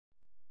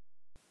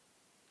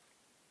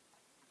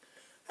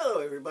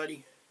Hello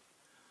everybody.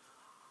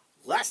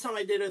 Last time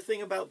I did a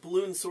thing about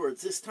balloon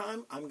swords. This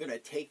time I'm going to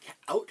take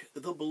out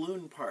the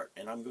balloon part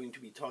and I'm going to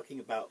be talking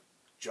about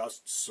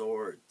just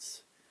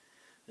swords.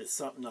 It's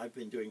something I've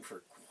been doing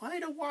for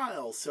quite a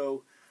while,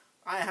 so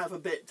I have a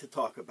bit to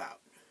talk about.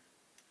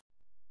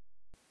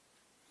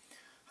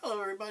 Hello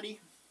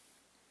everybody.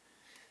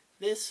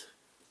 This,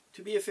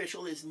 to be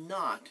official, is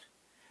not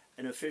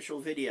an official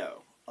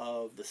video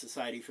of the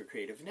Society for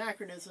Creative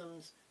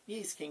Anachronisms,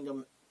 Yeast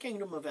Kingdom,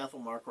 Kingdom of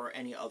Ethelmark, or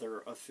any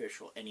other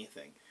official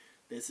anything.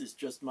 This is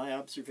just my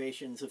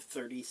observations of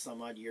 30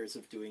 some odd years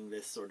of doing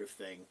this sort of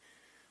thing,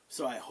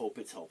 so I hope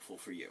it's helpful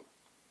for you.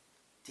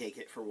 Take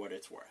it for what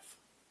it's worth.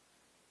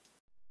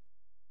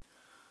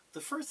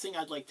 The first thing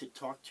I'd like to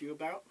talk to you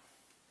about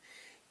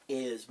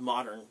is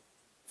modern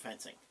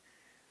fencing,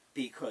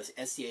 because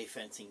SCA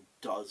fencing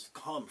does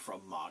come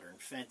from modern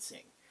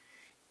fencing.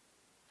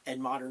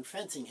 And modern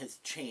fencing has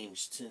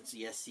changed since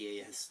the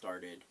SCA has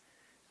started.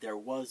 There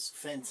was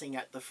fencing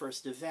at the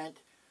first event,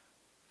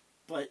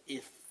 but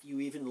if you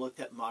even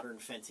looked at modern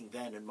fencing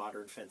then and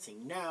modern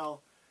fencing now,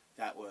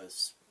 that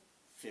was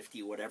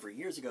 50 whatever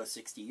years ago,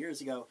 60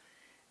 years ago,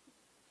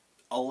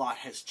 a lot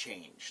has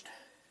changed.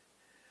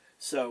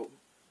 So,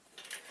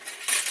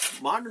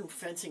 modern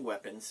fencing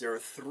weapons, there are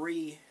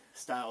three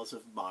styles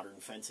of modern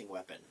fencing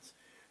weapons.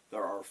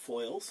 There are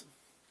foils,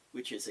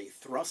 which is a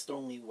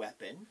thrust-only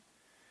weapon,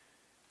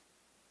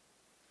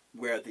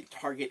 where the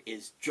target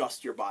is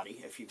just your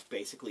body. If you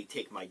basically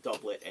take my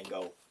doublet and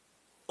go,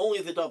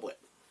 only the doublet.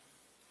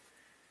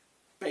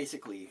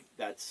 Basically,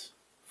 that's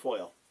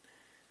foil.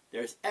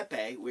 There's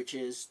epee, which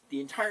is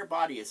the entire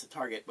body is a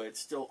target, but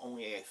it's still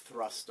only a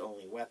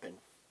thrust-only weapon.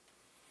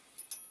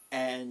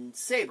 And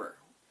saber,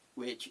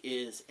 which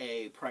is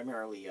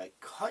primarily a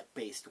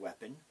cut-based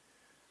weapon,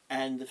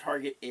 and the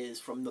target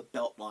is from the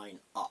belt line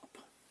up.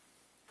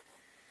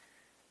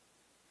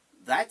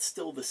 That's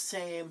still the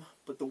same,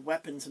 but the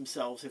weapons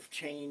themselves have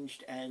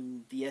changed,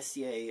 and the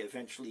SCA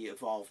eventually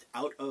evolved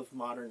out of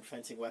modern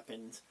fencing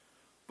weapons,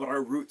 but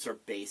our roots are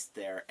based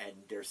there, and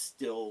there's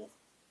still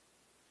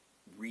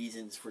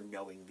reasons for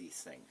knowing these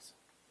things.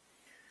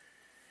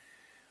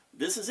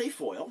 This is a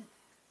foil.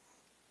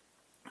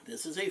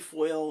 This is a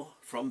foil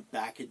from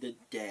back in the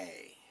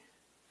day.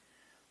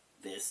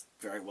 This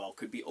very well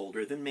could be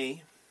older than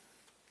me.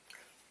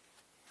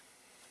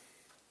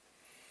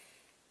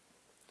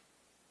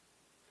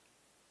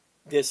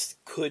 This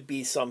could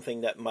be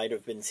something that might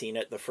have been seen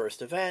at the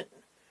first event.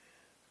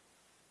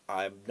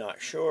 I'm not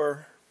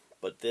sure,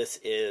 but this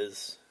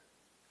is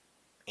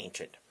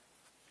ancient.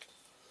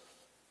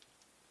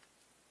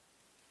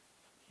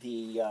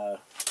 This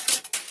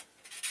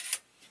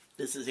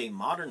is a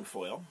modern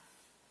foil,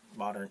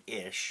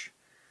 modern-ish.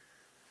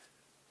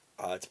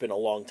 It's been a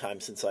long time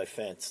since I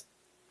fenced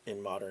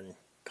in modern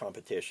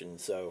competition,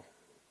 so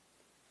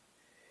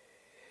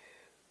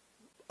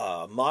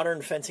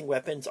modern fencing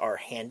weapons are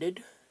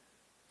handed.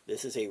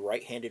 This is a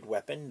right-handed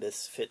weapon.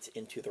 This fits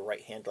into the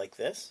right hand like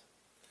this,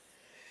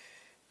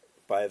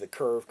 by the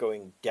curve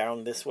going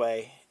down this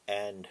way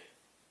and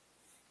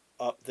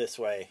up this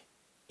way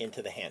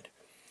into the hand.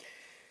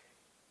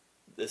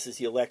 This is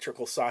the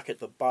electrical socket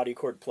the body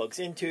cord plugs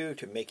into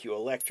to make you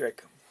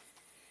electric.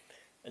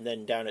 And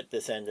then down at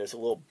this end there's a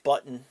little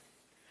button,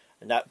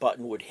 and that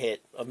button would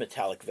hit a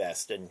metallic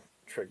vest and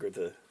trigger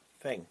the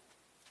thing.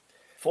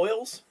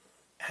 Foils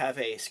have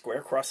a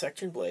square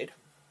cross-section blade.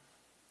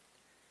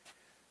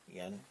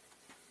 Again,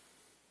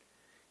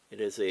 it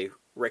is a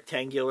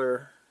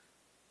rectangular,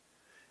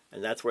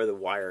 and that's where the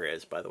wire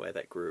is, by the way,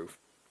 that groove.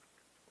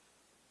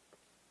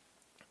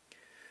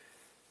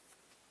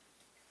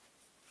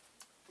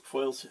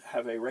 Foils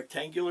have a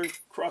rectangular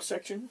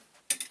cross-section.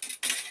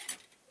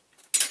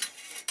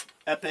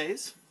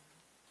 Epees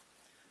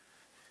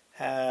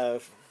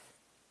have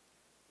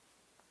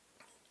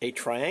a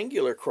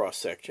triangular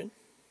cross-section.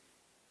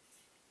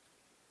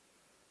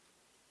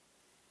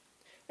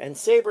 And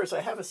sabers,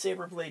 I have a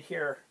saber blade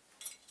here.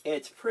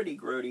 It's pretty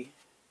grody.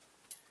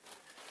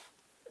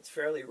 It's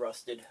fairly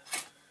rusted.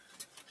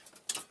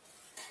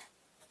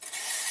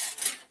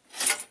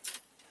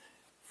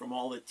 From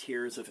all the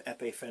tiers of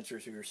epee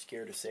fencers who are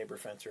scared of saber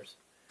fencers.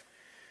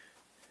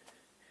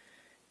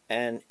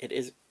 And it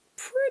is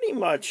pretty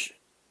much,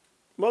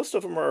 most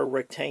of them are a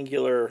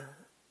rectangular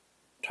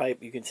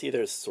type. You can see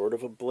there's sort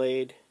of a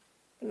blade,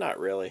 but not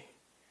really.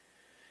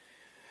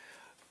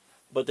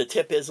 But the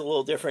tip is a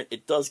little different.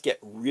 It does get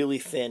really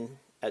thin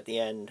at the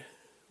end,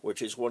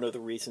 which is one of the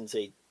reasons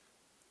they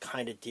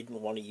kind of didn't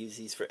want to use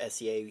these for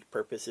SCA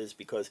purposes,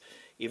 because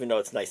even though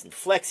it's nice and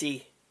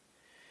flexy,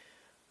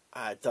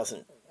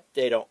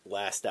 they don't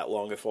last that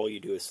long if all you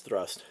do is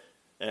thrust.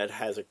 And it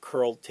has a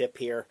curled tip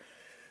here,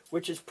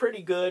 which is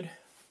pretty good.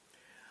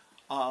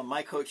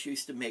 My coach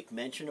used to make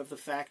mention of the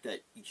fact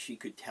that she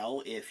could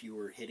tell if you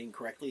were hitting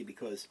correctly,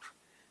 because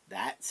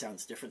that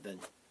sounds different than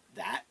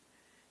that.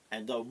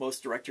 And though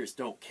most directors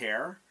don't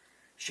care,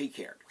 she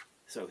cared.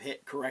 So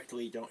hit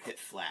correctly, don't hit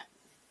flat.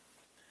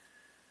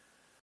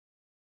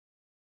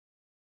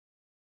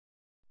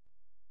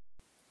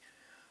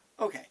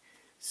 Okay,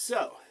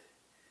 so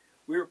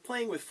we were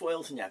playing with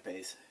foils and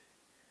epes.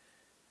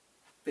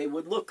 They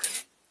would look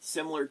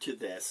similar to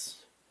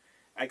this,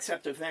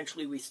 except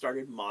eventually we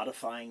started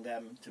modifying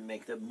them to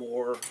make them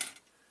more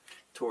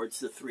towards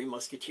the Three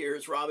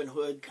Musketeers, Robin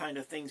Hood kind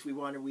of things we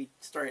wanted. We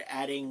started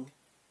adding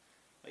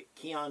like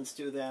keons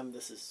to them.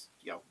 This is,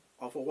 you know,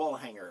 off a wall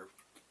hanger,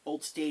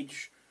 old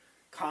stage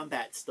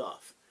combat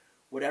stuff,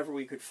 whatever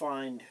we could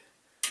find,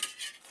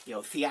 you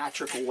know,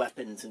 theatrical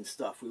weapons and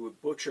stuff. We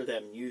would butcher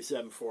them, use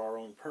them for our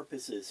own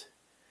purposes.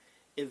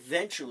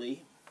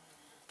 Eventually,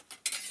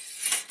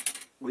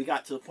 we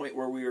got to the point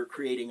where we were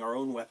creating our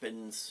own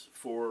weapons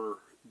for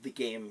the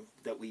game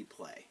that we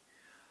play.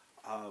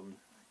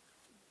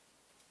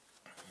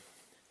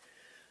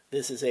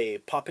 This is a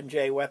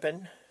Popinjay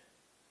weapon.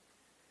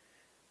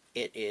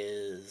 It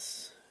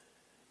is...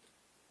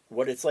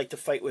 What it's like to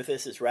fight with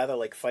this is rather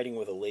like fighting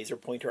with a laser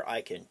pointer.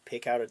 I can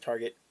pick out a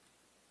target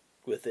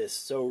with this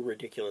so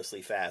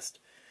ridiculously fast.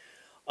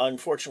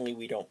 Unfortunately,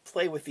 we don't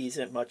play with these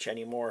much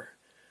anymore.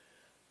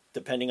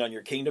 Depending on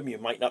your kingdom, you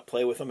might not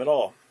play with them at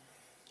all.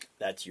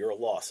 That's your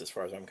loss as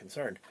far as I'm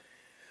concerned.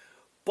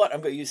 But I'm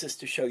going to use this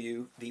to show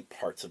you the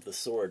parts of the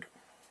sword.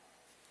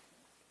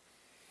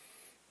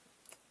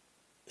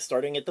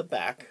 Starting at the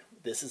back,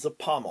 this is a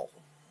pommel.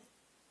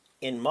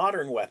 In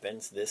modern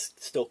weapons, this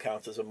still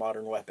counts as a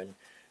modern weapon.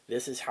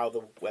 This is how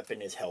the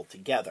weapon is held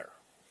together.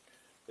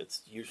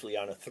 It's usually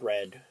on a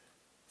threaded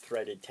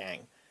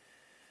tang.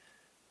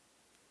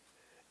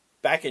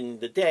 Back in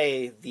the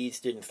day, these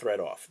didn't thread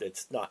off.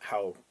 That's not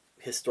how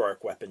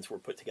historic weapons were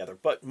put together.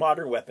 But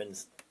modern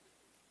weapons,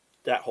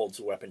 that holds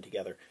the weapon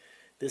together.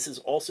 This is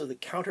also the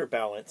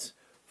counterbalance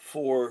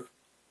for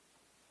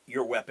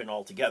your weapon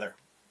altogether.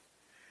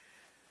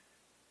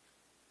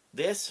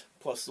 This,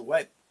 plus the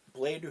white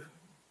blade,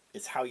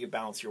 is how you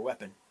balance your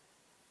weapon.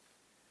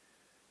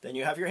 Then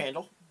you have your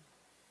handle.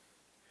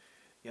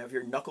 You have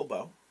your knuckle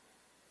bow.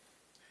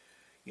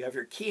 You have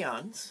your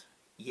keons.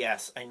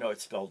 Yes, I know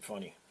it's spelled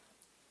funny.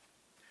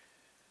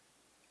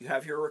 You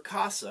have your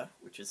ricasa,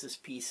 which is this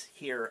piece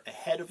here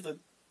ahead of the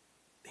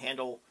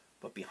handle,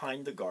 but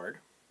behind the guard.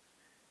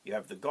 You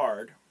have the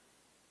guard.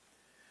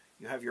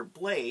 You have your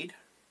blade.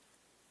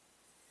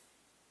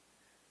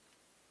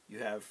 You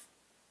have...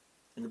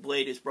 And the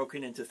blade is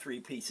broken into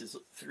three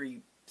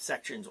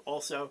sections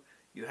also.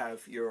 You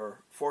have your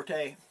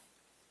forte,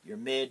 your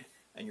mid,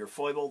 and your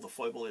foible. The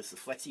foible is the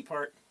flexy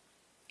part.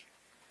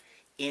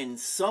 In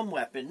some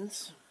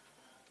weapons,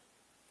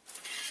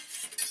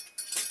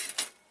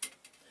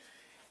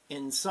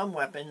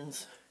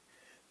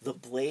 the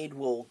blade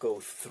will go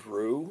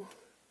through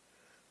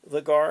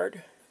the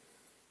guard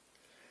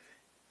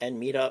and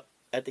meet up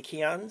at the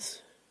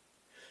keons.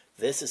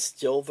 This is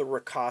still the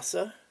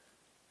ricasa.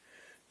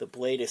 The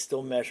blade is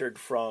still measured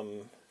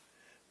from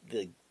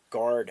the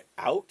guard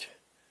out.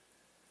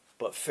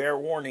 But fair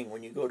warning,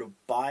 when you go to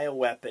buy a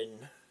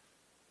weapon,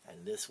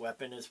 and this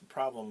weapon is a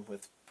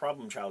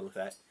problem child with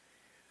that,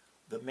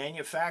 the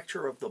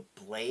manufacturer of the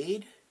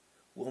blade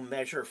will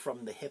measure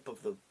from the hip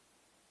of the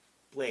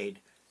blade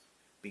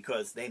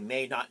because they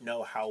may not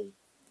know how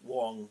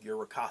long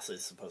your ricasa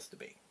is supposed to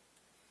be.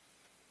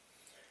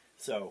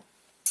 So,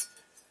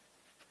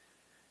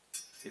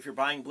 if you're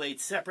buying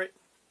blades separate,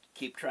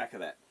 keep track of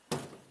that.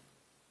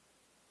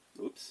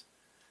 Oops.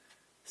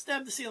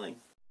 Stab the ceiling.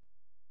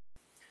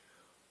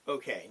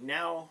 Okay,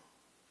 now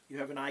you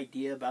have an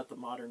idea about the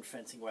modern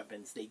fencing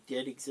weapons. They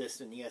did exist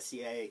in the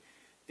SCA.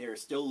 They're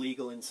still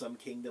legal in some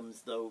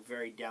kingdoms, though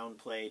very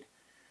downplayed.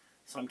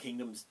 Some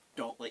kingdoms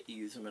don't let you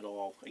use them at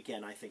all.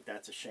 Again, I think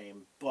that's a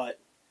shame. But,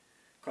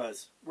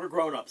 because we're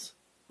grown-ups,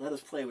 let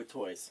us play with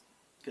toys.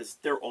 Because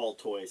they're all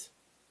toys.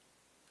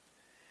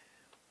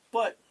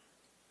 But,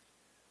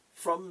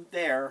 from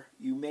there,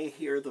 you may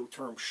hear the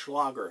term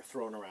Schlager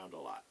thrown around a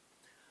lot.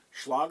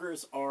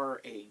 Schlagers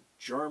are a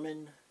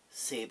German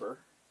saber.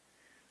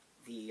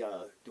 The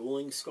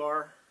dueling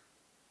scar,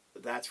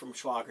 that's from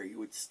Schlager. You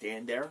would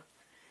stand there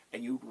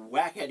and you'd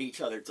whack at each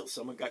other till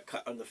someone got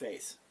cut on the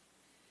face.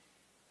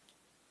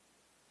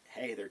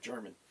 Hey, they're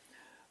German.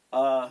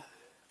 I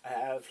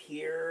have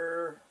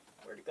here,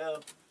 where'd it go?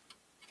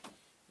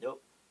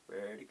 Nope,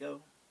 where'd it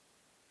go?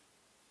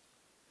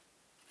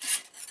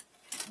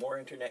 More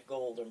internet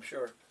gold, I'm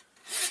sure.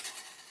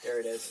 There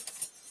it is.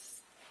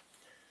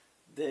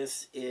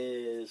 This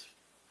is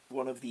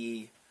one of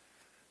the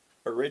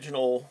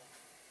original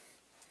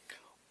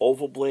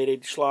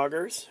oval-bladed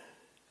Schlagers.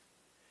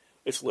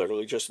 It's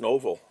literally just an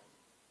oval.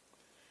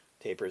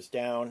 Tapers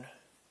down.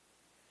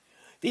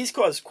 These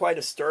caused quite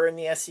a stir in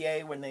the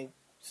SCA when they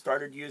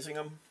started using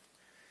them,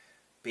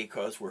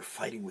 because we're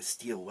fighting with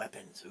steel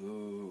weapons.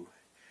 Ooh.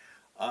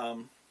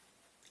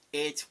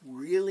 It's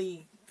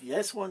really...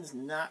 This one's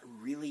not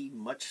really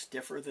much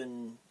stiffer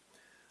than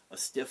a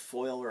stiff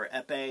foil or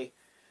epee.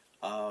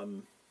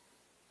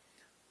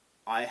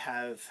 I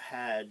have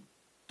had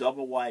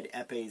double wide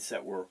epes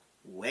that were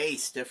way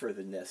stiffer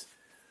than this.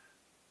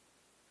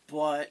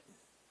 But,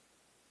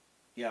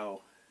 you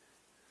know,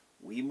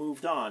 we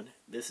moved on.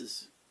 This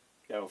is,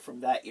 you know, from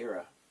that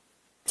era.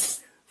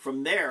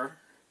 From there,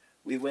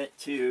 we went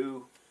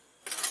to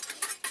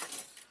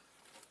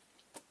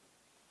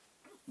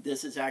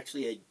This is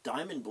actually a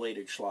diamond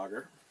bladed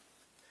Schlager.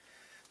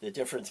 The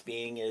difference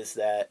being is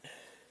that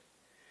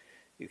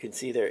you can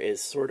see there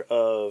is sort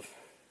of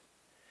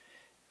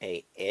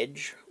a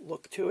edge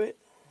look to it.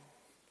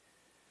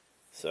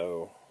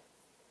 So,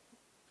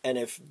 and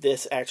if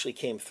this actually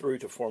came through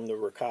to form the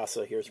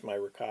ricassa, here's my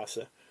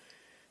ricassa,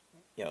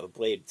 you know, the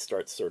blade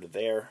starts sort of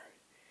there.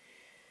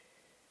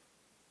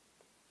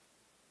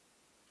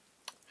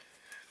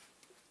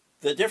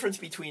 The difference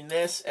between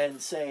this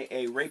and, say,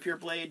 a rapier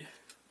blade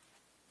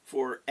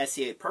for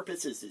SCA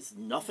purposes is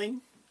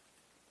nothing.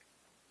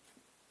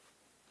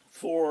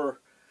 For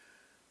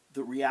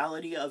the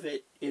reality of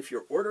it, if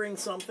you're ordering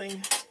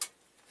something,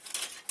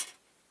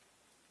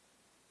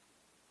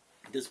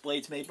 this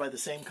blade's made by the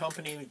same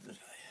company.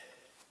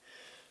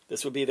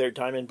 This would be their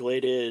diamond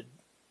bladed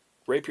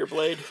rapier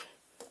blade.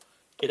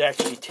 It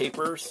actually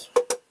tapers,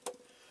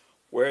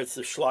 whereas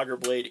the Schlager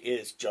blade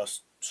is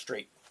just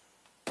straight.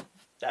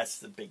 That's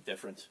the big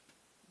difference.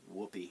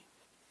 Whoopee.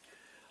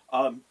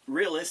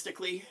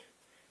 Realistically,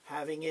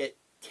 having it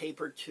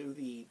tapered to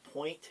the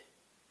point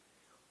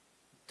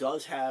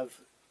does have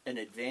an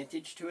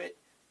advantage to it,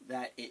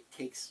 that it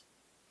takes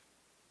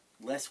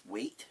less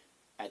weight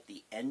at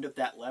the end of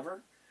that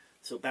lever,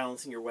 so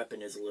balancing your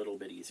weapon is a little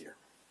bit easier.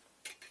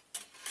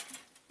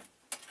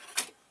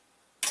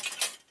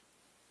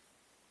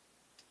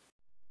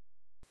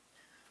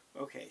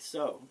 Okay,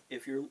 so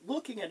if you're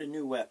looking at a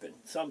new weapon,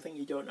 something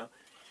you don't know,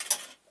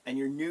 and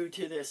you're new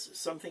to this,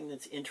 something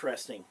that's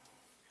interesting,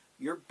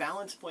 your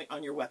balance point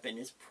on your weapon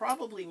is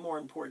probably more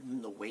important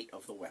than the weight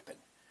of the weapon.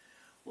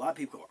 A lot of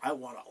people go, I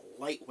want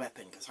a light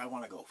weapon because I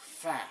want to go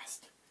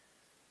fast.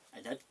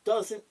 And that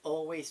doesn't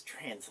always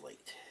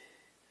translate.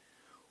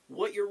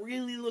 What you're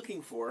really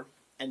looking for,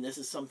 and this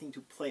is something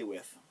to play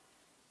with,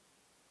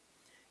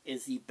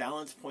 is the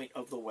balance point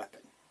of the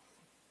weapon.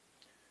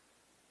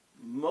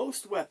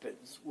 Most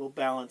weapons will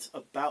balance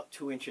about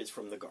 2 inches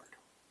from the guard.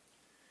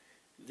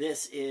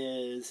 This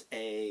is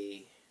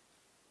a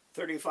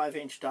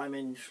 35-inch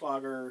diamond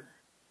Schlager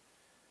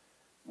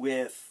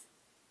with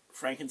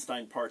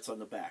Frankenstein parts on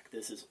the back.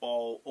 This is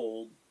all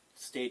old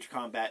stage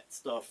combat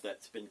stuff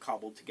that's been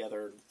cobbled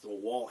together. It's a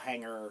wall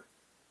hanger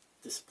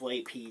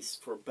display piece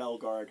for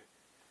Bellegarde.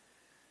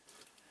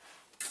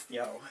 You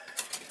know,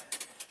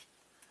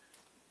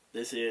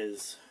 this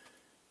is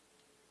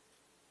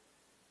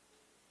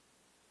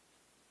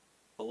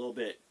a little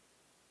bit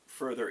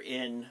further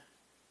in.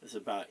 This is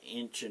about 1.5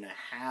 inches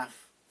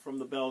from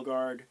the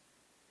Bellegarde.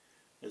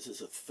 This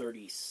is a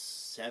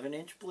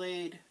 37-inch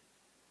blade.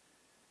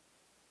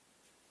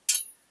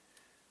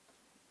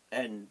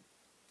 And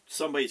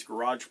somebody's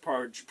garage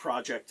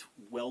project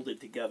welded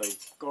together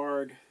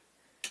guard.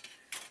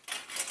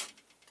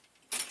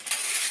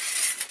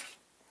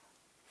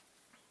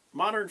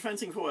 Modern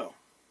fencing foil.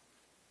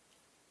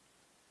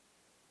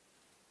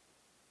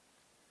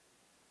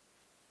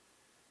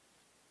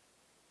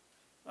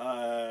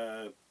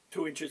 Uh,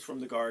 2 inches from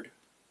the guard.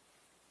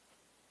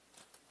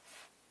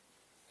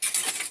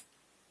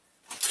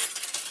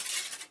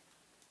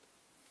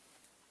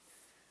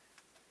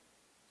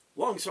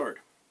 Longsword.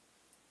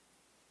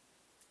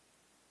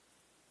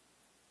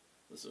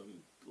 This one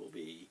will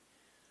be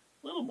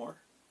a little more.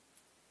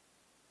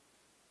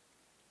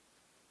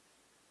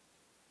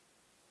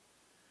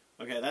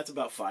 Okay, that's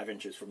about 5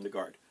 inches from the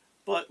guard.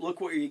 But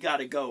look where you got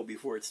to go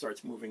before it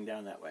starts moving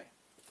down that way.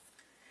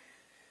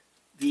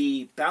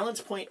 The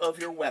balance point of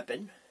your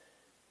weapon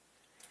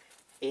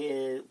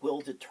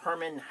will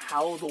determine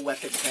how the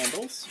weapon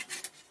handles.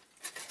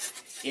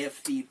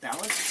 If the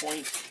balance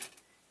point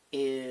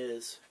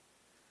is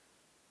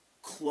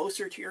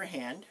closer to your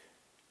hand,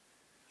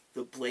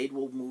 the blade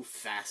will move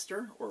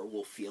faster, or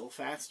will feel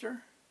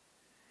faster.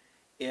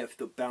 If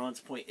the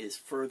balance point is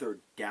further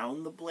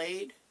down the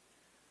blade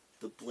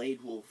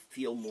will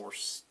feel more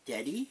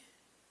steady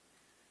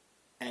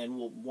and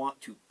will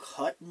want to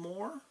cut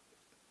more.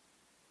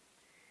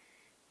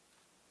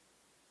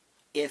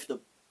 If the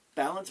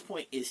balance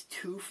point is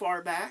too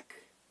far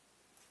back,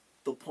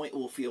 the point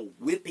will feel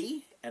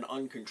whippy and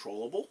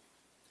uncontrollable.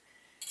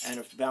 And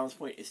if the balance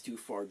point is too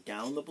far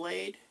down the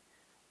blade,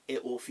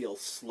 it will feel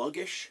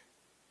sluggish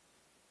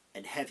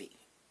and heavy,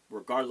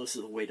 regardless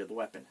of the weight of the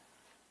weapon.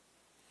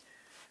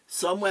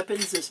 Some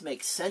weapons this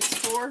makes sense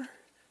for.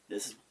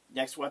 This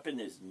next weapon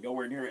is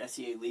nowhere near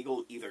SCA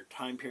legal, either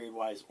time period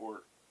wise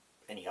or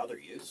any other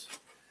use.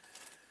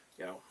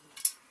 You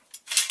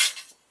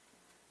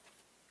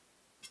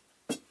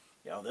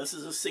know, this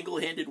is a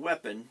single-handed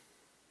weapon.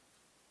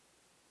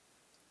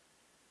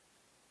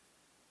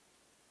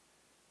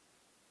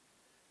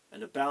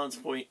 And the balance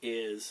point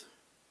is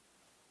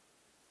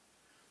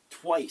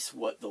twice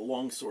what the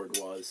longsword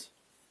was,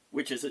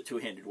 which is a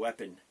two-handed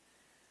weapon.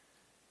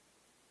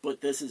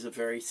 But this is a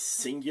very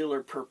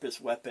singular purpose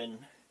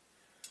weapon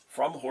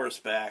from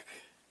horseback,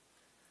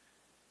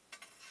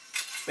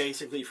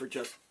 basically for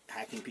just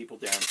hacking people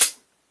down,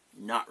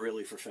 not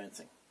really for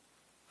fencing.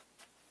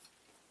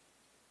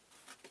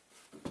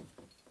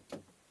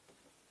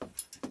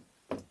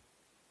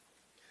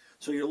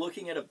 So you're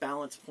looking at a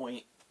balance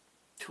point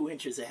 2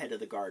 inches ahead of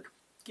the guard.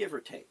 give or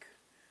take.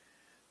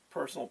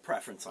 Personal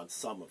preference on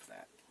some of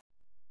that.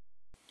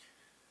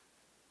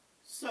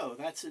 So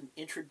that's an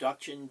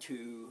introduction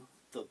to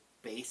the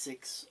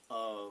basics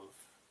of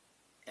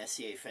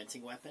SCA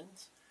fencing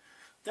weapons.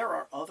 There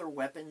are other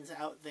weapons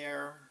out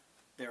there.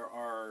 There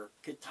are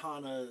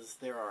katanas,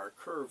 there are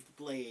curved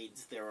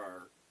blades, there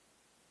are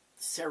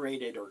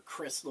serrated or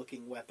crisp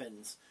looking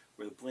weapons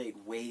where the blade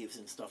waves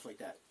and stuff like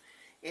that.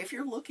 If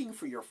you're looking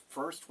for your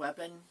first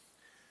weapon,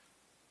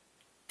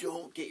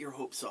 don't get your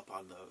hopes up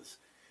on those.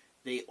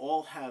 They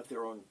all have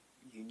their own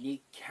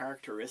unique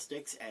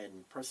characteristics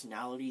and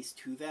personalities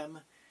to them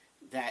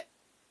that,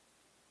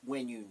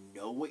 when you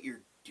know what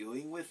you're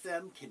doing with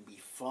them, can be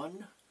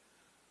fun,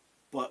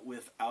 but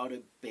without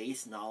a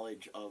base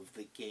knowledge of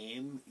the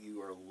game, you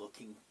are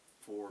looking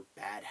for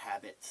bad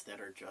habits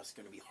that are just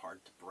going to be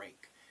hard to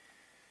break.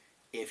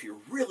 If you're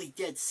really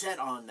dead set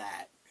on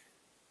that,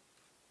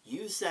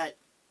 use that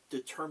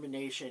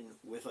determination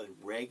with a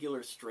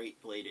regular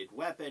straight-bladed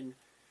weapon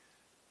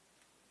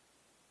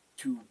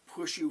to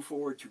push you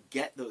forward to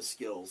get those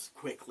skills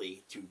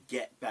quickly, to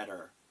get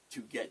better, to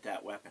get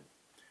that weapon.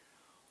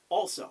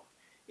 Also,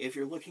 if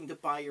you're looking to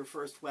buy your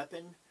first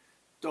weapon,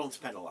 don't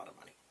spend a lot of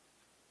money.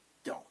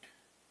 Don't.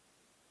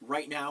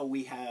 Right now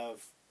we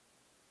have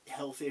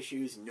health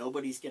issues.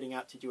 Nobody's getting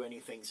out to do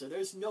anything, so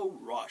there's no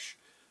rush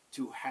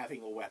to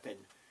having a weapon.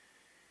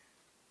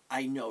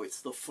 I know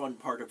it's the fun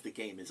part of the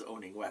game is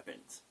owning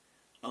weapons.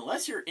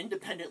 Unless you're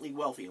independently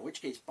wealthy, in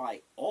which case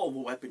buy all the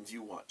weapons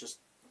you want. Just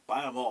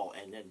buy them all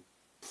and then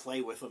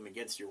play with them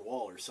against your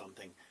wall or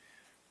something.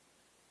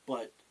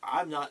 But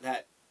I'm not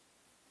that.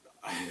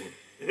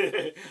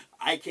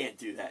 I can't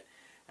do that.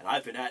 And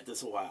I've been at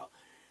this a while.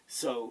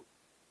 So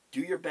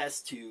do your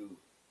best to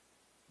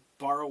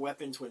borrow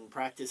weapons when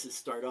practices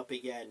start up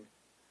again.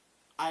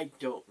 I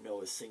don't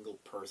know a single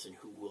person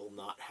who will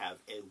not have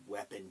a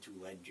weapon to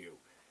lend you,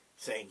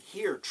 saying,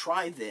 here,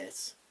 try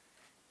this.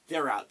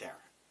 They're out there.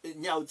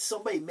 Now,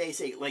 somebody may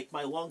say, like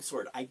my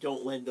longsword, I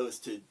don't lend those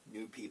to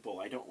new people.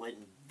 I don't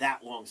lend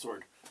that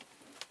longsword.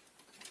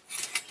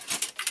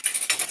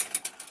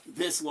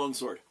 This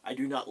longsword, I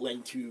do not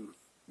lend to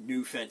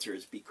new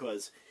fencers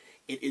because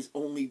it is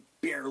only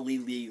barely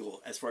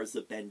legal as far as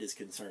the bend is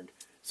concerned.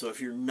 So if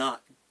you're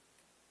not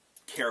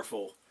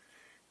careful,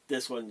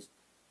 this one's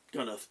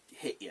gonna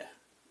hit you.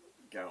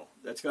 Go.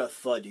 That's gonna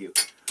thud you.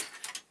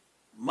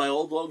 My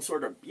old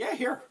longsword, yeah,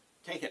 here,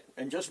 take it.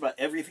 And just about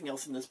everything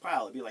else in this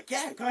pile, I'd be like,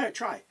 yeah, go ahead,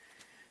 try.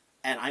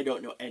 And I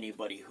don't know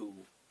anybody who,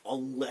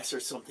 unless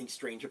there's something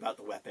strange about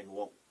the weapon,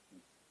 won't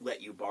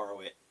let you borrow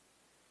it.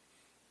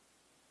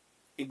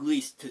 At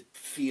least to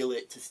feel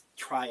it, to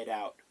try it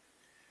out.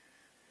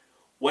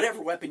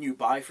 Whatever weapon you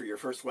buy for your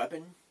first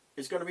weapon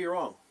is going to be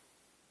wrong.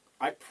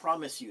 I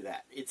promise you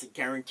that. It's a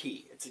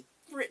guarantee. It's a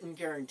written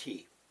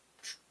guarantee.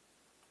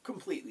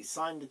 Completely.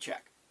 Sign the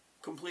check.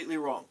 Completely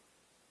wrong.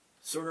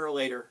 Sooner or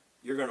later,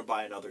 you're going to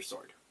buy another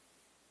sword.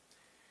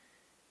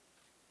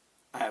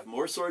 I have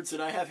more swords than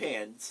I have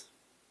hands,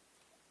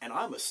 and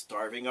I'm a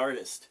starving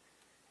artist.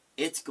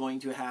 It's going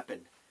to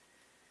happen.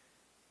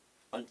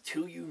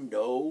 Until you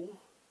know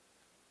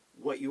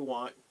what you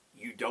want,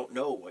 you don't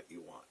know what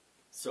you want.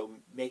 So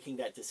making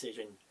that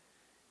decision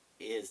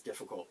is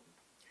difficult.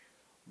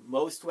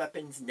 Most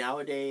weapons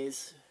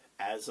nowadays,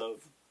 as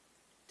of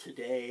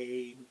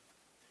today-ish,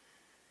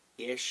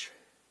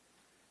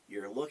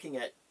 you're looking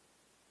at,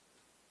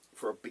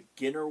 for a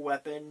beginner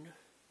weapon,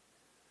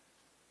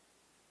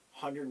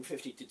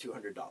 $150 to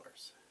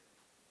 $200.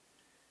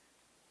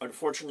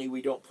 Unfortunately,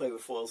 we don't play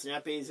with foils and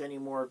epées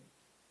anymore.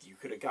 You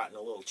could have gotten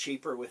a little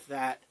cheaper with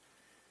that.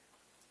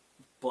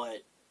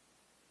 But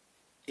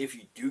if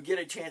you do get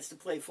a chance to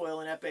play foil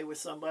and epee with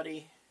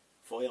somebody,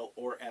 foil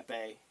or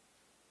epee,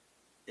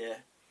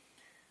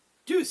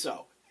 do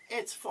so.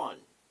 It's fun.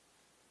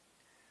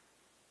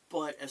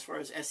 But as far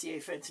as SCA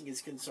fencing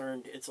is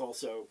concerned, it's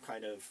also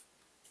kind of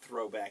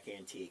throwback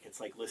antique. It's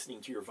like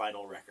listening to your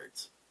vinyl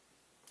records.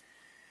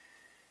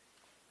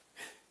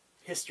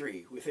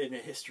 History within a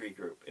history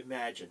group.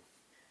 Imagine.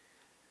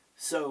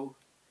 So,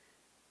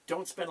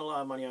 don't spend a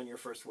lot of money on your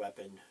first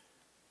weapon.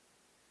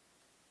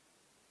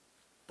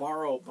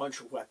 Borrow a bunch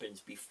of weapons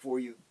before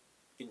you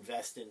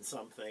invest in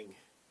something.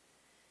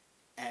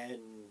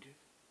 And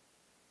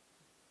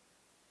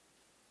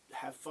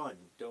have fun.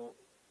 Don't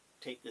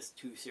take this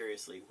too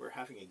seriously. We're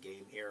having a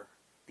game here.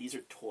 These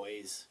are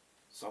toys.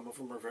 Some of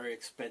them are very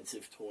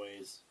expensive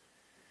toys.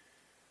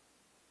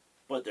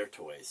 But they're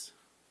toys.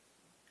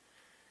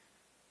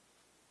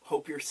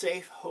 Hope you're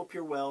safe. Hope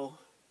you're well.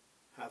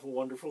 Have a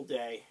wonderful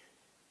day.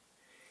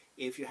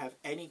 If you have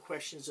any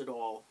questions at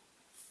all,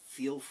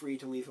 feel free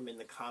to leave them in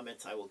the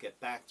comments. I will get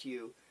back to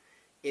you.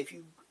 If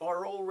you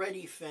are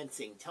already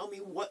fencing, tell me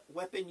what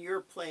weapon you're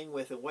playing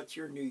with and what's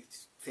your new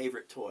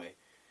favorite toy.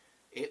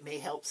 It may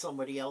help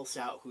somebody else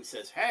out who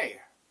says, hey,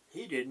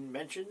 he didn't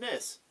mention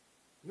this.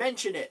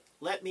 Mention it.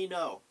 Let me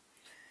know.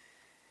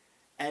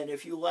 And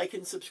if you like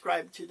and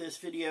subscribe to this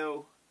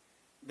video,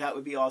 that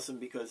would be awesome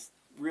because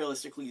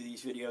realistically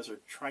these videos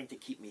are trying to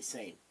keep me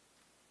sane.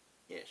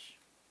 Ish.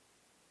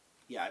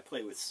 Yeah, I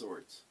play with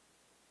swords.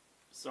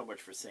 so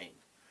much for saying.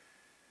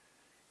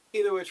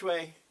 Either which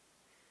way,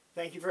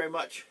 thank you very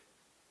much.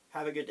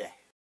 Have a good day.